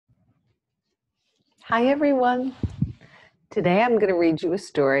Hi, everyone. Today I'm going to read you a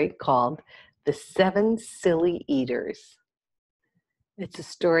story called The 7 Silly Eaters. It's a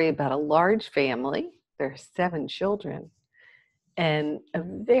story about a large family. There are 7 children and a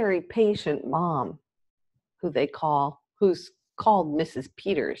very patient mom who's called Mrs.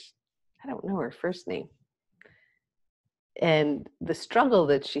 Peters. I don't know her first name. And the struggle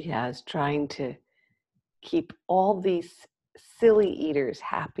that she has trying to keep all these silly eaters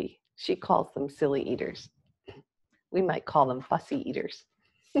happy. She calls them silly eaters. We might call them fussy eaters.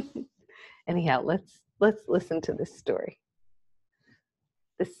 Anyhow, let's listen to this story.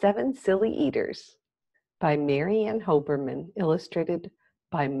 The 7 Silly Eaters by Hoberman, illustrated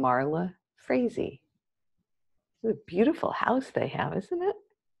by Marla, Frazee. What a beautiful house they have, isn't it?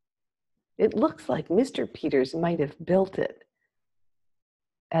 It looks like Mr. Peters might have built it,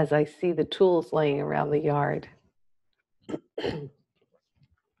 as I see the tools laying around the yard.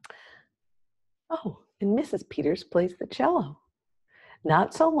 Oh, and Mrs. Peters plays the cello.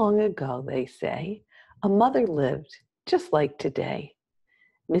 Not so long ago, they say, a mother lived just like today.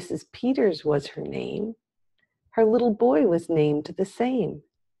 Mrs. Peters was her name. Her little boy was named the same.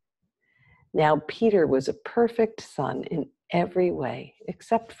 Now Peter was a perfect son in every way,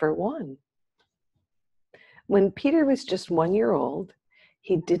 except for one. When Peter was just 1 year old,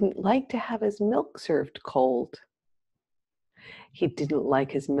 he didn't like to have his milk served cold. He didn't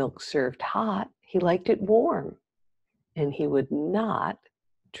like his milk served hot. He liked it warm. And he would not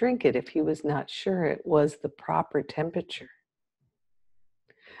drink it if he was not sure it was the proper temperature.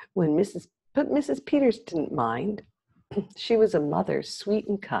 But Mrs. Peters didn't mind. She was a mother, sweet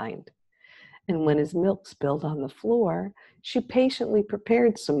and kind. And when his milk spilled on the floor, she patiently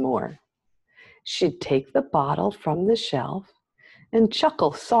prepared some more. She'd take the bottle from the shelf and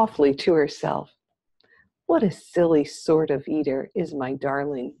chuckle softly to herself. What a silly sort of eater is my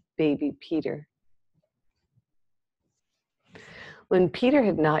darling baby Peter. When Peter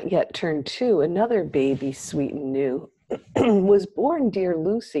had not yet turned 2, another baby, sweet and new, was born dear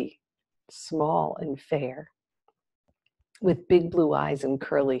Lucy, small and fair, with big blue eyes and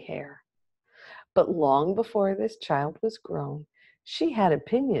curly hair. But long before this child was grown, she had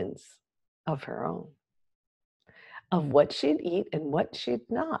opinions of her own, of what she'd eat and what she'd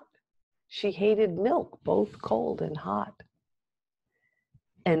not. She hated milk, both cold and hot.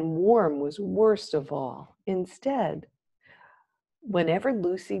 And warm was worst of all. Instead, whenever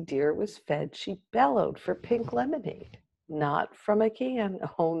Lucy dear was fed, she bellowed for pink lemonade. Not from a can,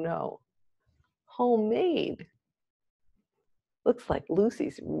 oh no, homemade. Looks like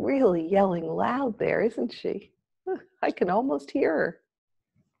Lucy's really yelling loud there, isn't she? I can almost hear her.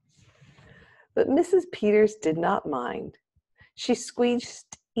 But Mrs. Peters did not mind. She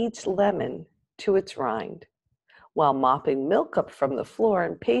squeezed each lemon to its rind, while mopping milk up from the floor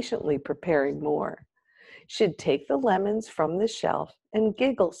and patiently preparing more. She'd take the lemons from the shelf and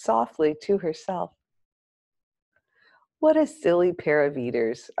giggle softly to herself. What a silly pair of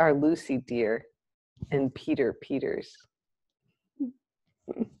eaters are Lucy dear and Peter Peters.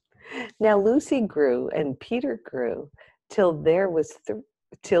 Now Lucy grew and Peter grew till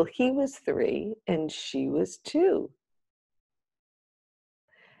he was 3 and she was 2.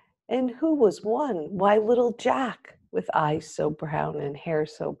 And who was 1? Why, little Jack, with eyes so brown and hair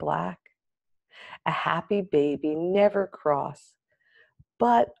so black. A happy baby, never cross,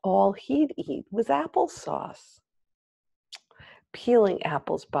 but all he'd eat was applesauce. Peeling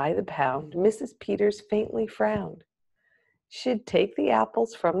apples by the pound, Mrs. Peters faintly frowned. She'd take the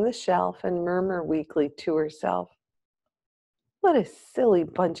apples from the shelf and murmur weakly to herself, what a silly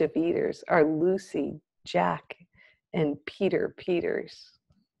bunch of eaters are Lucy, Jack, and Peter Peters.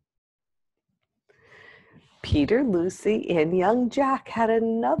 Peter, Lucy, and young Jack had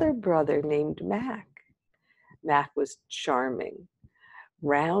another brother named Mac. Mac was charming,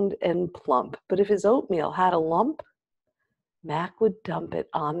 round and plump, but if his oatmeal had a lump, Mac would dump it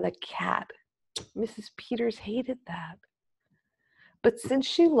on the cat. Mrs. Peters hated that. But since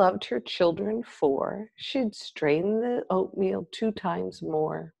she loved her children 4, she'd strain the oatmeal 2 times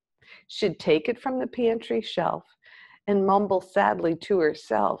more. She'd take it from the pantry shelf and mumble sadly to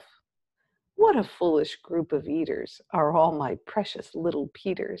herself, what a foolish group of eaters are all my precious little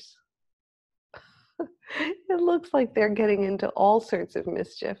Peters. It looks like they're getting into all sorts of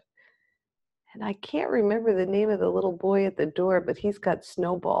mischief. And I can't remember the name of the little boy at the door, but he's got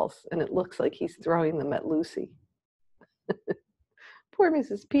snowballs, and it looks like he's throwing them at Lucy. Poor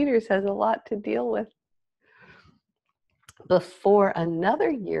Mrs. Peters has a lot to deal with. Before another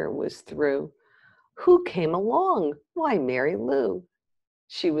year was through, who came along? Why, Mary Lou.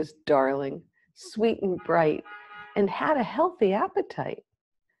 She was darling, sweet and bright, and had a healthy appetite.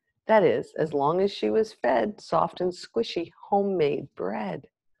 That is, as long as she was fed soft and squishy homemade bread.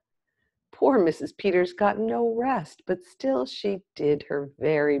 Poor Mrs. Peters got no rest, but still she did her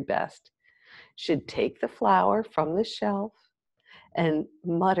very best. She'd take the flour from the shelf and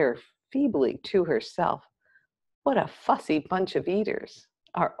mutter feebly to herself, "What a fussy bunch of eaters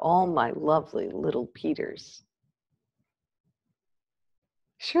are all my lovely little Peters."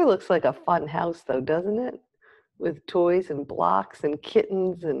 Sure looks like a fun house though, doesn't it? With toys and blocks and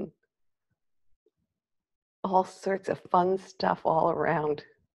kittens and all sorts of fun stuff all around.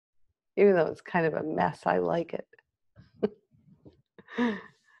 Even though it's kind of a mess, I like it.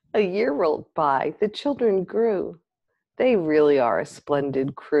 A year rolled by, the children grew. "They really are a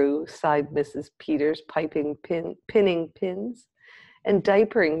splendid crew," sighed Mrs. Peters, pinning pins and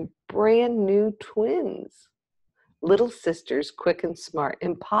diapering brand new twins. Little sisters, quick and smart,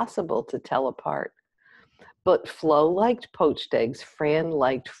 impossible to tell apart. But Flo liked poached eggs, Fran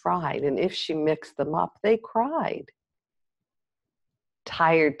liked fried, and if she mixed them up, they cried.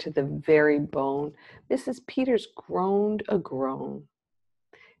 Tired to the very bone, Mrs. Peters groaned a groan.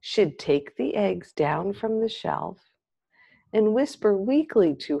 She'd take the eggs down from the shelf and whisper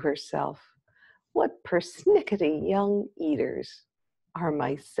weakly to herself, "What persnickety young eaters are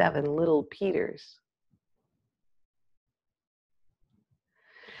my 7 little Peters."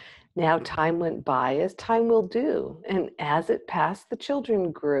 Now time went by, as time will do, and as it passed, the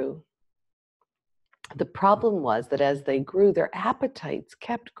children grew. The problem was that as they grew, their appetites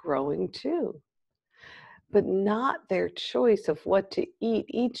kept growing too. But not their choice of what to eat.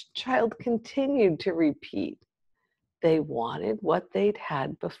 Each child continued to repeat. They wanted what they'd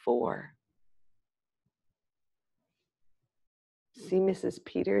had before. See Mrs.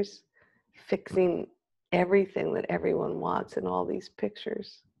 Peters fixing everything that everyone wants in all these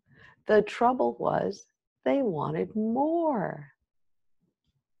pictures. The trouble was they wanted more.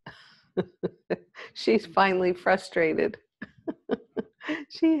 She's finally frustrated.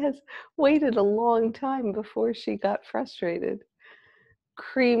 She has waited a long time before she got frustrated.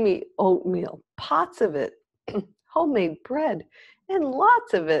 Creamy oatmeal, pots of it, homemade bread, and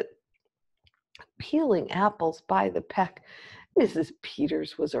lots of it. Peeling apples by the peck. Mrs.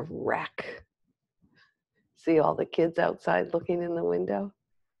 Peters was a wreck. See all the kids outside looking in the window?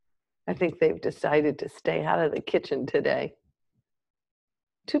 I think they've decided to stay out of the kitchen today.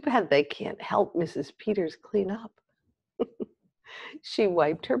 Too bad they can't help Mrs. Peters clean up. She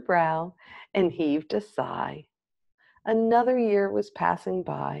wiped her brow and heaved a sigh. Another year was passing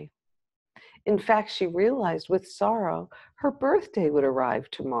by. In fact, she realized with sorrow her birthday would arrive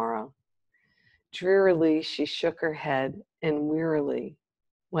tomorrow. Drearily, she shook her head and wearily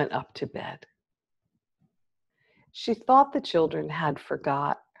went up to bed. She thought the children had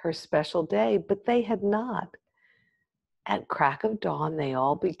forgot her special day, but they had not. At crack of dawn, they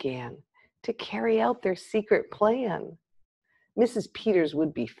all began to carry out their secret plan. Mrs. Peters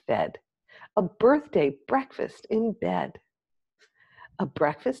would be fed. A birthday breakfast in bed. A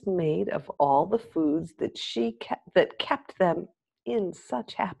breakfast made of all the foods that kept them in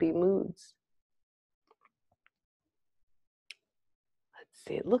such happy moods. Let's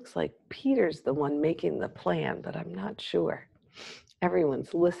see, it looks like Peter's the one making the plan, but I'm not sure.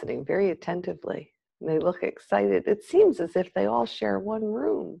 Everyone's listening very attentively, and they look excited. It seems as if they all share one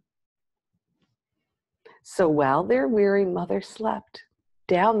room. So while their weary mother slept,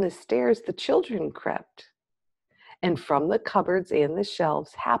 down the stairs the children crept, and from the cupboards and the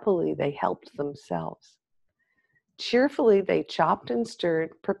shelves happily they helped themselves. Cheerfully they chopped and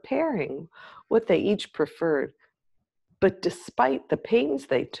stirred, preparing what they each preferred. But despite the pains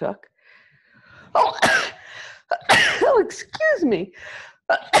they took, oh, excuse me.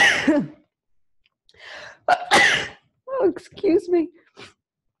 Excuse me.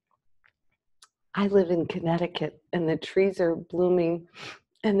 I live in Connecticut and the trees are blooming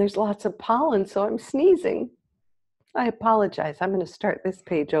and there's lots of pollen, so I'm sneezing. I apologize. I'm going to start this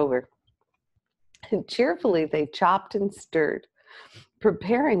page over. And cheerfully they chopped and stirred,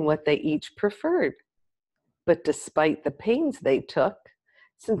 preparing what they each preferred. But despite the pains they took,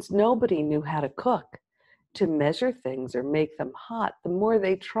 since nobody knew how to cook, to measure things or make them hot, the more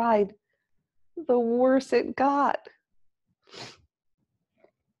they tried, the worse it got.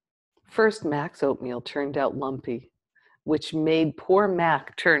 First, Mac's oatmeal turned out lumpy, which made poor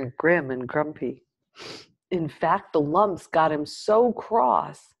Mac turn grim and grumpy. In fact, the lumps got him so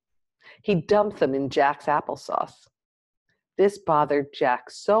cross, he dumped them in Jack's applesauce. This bothered Jack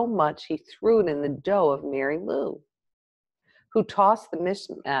so much he threw it in the dough of Mary Lou, who tossed the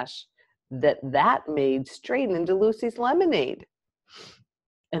mishmash that made straight into Lucy's lemonade.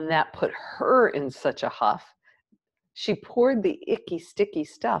 And that put her in such a huff, She poured the icky, sticky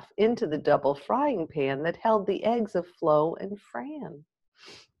stuff into the double frying pan that held the eggs of Flo and Fran,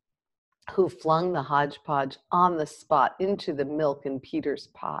 who flung the hodgepodge on the spot into the milk in Peter's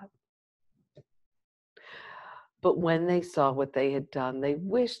pot. But when they saw what they had done, they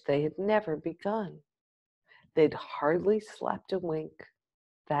wished they had never begun. They'd hardly slept a wink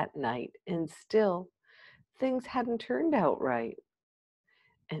that night, and still things hadn't turned out right.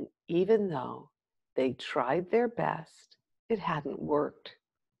 And even though they tried their best, it hadn't worked.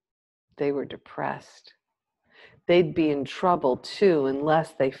 They were depressed. They'd be in trouble too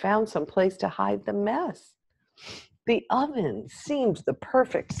unless they found some place to hide the mess. The oven seemed the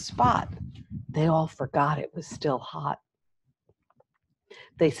perfect spot. They all forgot it was still hot.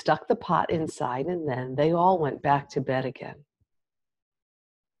 They stuck the pot inside, and then they all went back to bed again.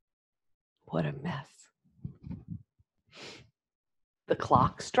 What a mess. The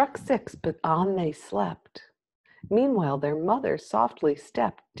clock struck 6, but on they slept. Meanwhile, their mother softly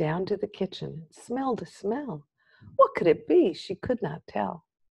stepped down to the kitchen and smelled a smell. What could it be? She could not tell.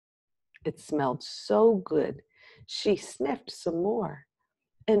 It smelled so good, she sniffed some more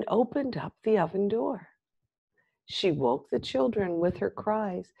and opened up the oven door. She woke the children with her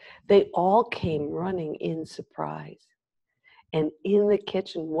cries. They all came running in surprise. And in the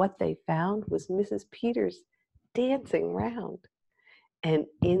kitchen, what they found was Mrs. Peters dancing round. And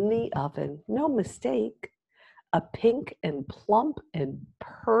in the oven, no mistake, a pink and plump and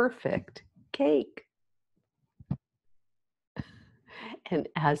perfect cake. And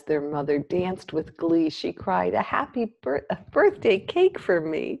as their mother danced with glee, she cried, a birthday cake for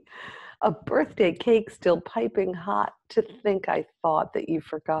me. A birthday cake still piping hot. To think I thought that you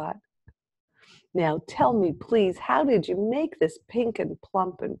forgot. Now tell me, please, how did you make this pink and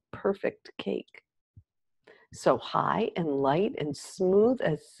plump and perfect cake? So high and light and smooth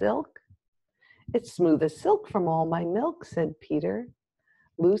as silk? It's smooth as silk from all my milk, said Peter.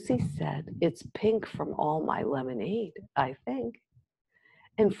 Lucy said, it's pink from all my lemonade, I think.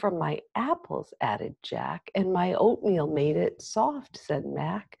 And from my apples, added Jack, and my oatmeal made it soft, said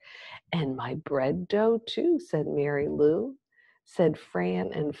Mac. And my bread dough, too, said Mary Lou, said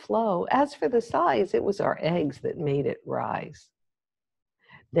Fran and Flo. As for the size, it was our eggs that made it rise.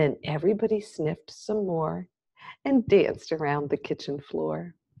 Then everybody sniffed some more and danced around the kitchen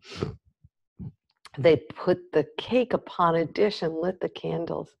floor. They put the cake upon a dish and lit the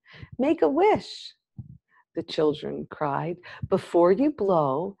candles. Make a wish, the children cried, before you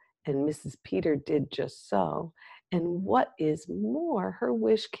blow. And Mrs. Peter did just so. And what is more, her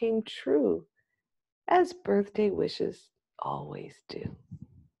wish came true, as birthday wishes always do.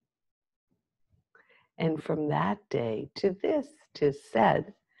 And from that day to this, 'tis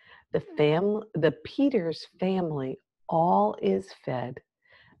said, the Peters family all is fed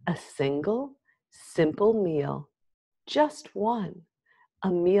a single, simple meal, just one, a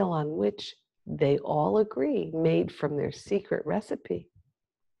meal on which they all agree, made from their secret recipe.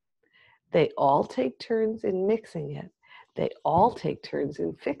 They all take turns in mixing it. They all take turns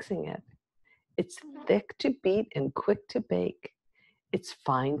in fixing it. It's thick to beat and quick to bake. It's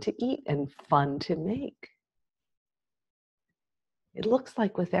fine to eat and fun to make. It looks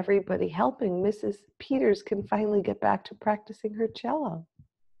like with everybody helping, Mrs. Peters can finally get back to practicing her cello.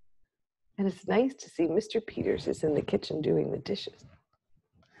 And it's nice to see Mr. Peters is in the kitchen doing the dishes.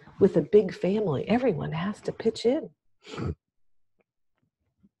 With a big family, everyone has to pitch in.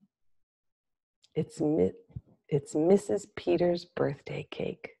 It's Mrs. Peters' birthday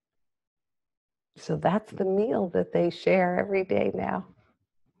cake. So that's the meal that they share every day now.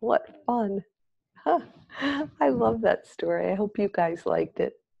 What fun. Huh. I love that story. I hope you guys liked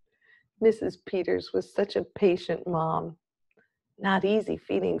it. Mrs. Peters was such a patient mom. Not easy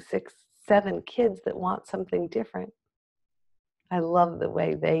feeding 6, 7 kids that want something different. I love the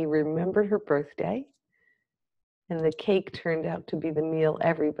way they remembered her birthday, and the cake turned out to be the meal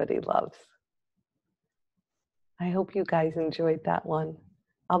everybody loves. I hope you guys enjoyed that one.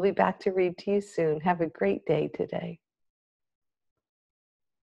 I'll be back to read to you soon. Have a great day today.